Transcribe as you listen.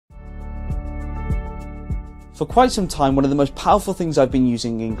For quite some time, one of the most powerful things I've been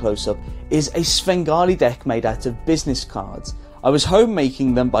using in close-up is a Svengali deck made out of business cards. I was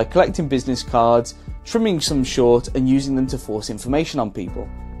homemaking them by collecting business cards, trimming some short and using them to force information on people.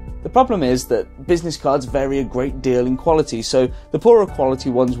 The problem is that business cards vary a great deal in quality, so the poorer quality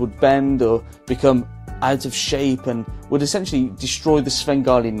ones would bend or become out of shape and would essentially destroy the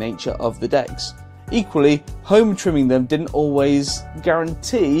Svengali nature of the decks. Equally, home trimming them didn't always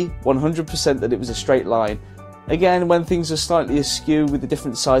guarantee 100% that it was a straight line. Again, when things are slightly askew with the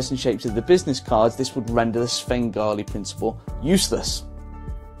different size and shapes of the business cards, this would render the Svengali principle useless.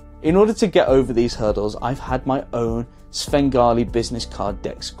 In order to get over these hurdles, I've had my own Svengali business card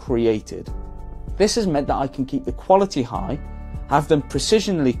decks created. This has meant that I can keep the quality high, have them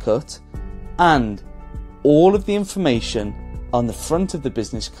precisionally cut, and all of the information on the front of the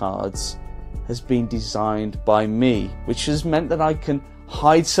business cards has been designed by me, which has meant that I can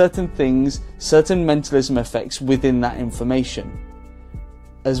hide certain things, certain mentalism effects within that information,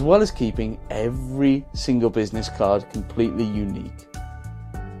 as well as keeping every single business card completely unique.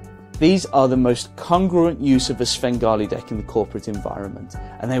 These are the most congruent use of a Svengali deck in the corporate environment,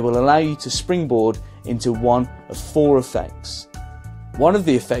 and they will allow you to springboard into one of 4 effects. One of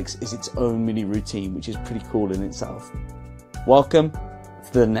the effects is its own mini routine, which is pretty cool in itself. Welcome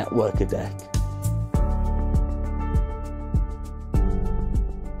to the NetWorker deck.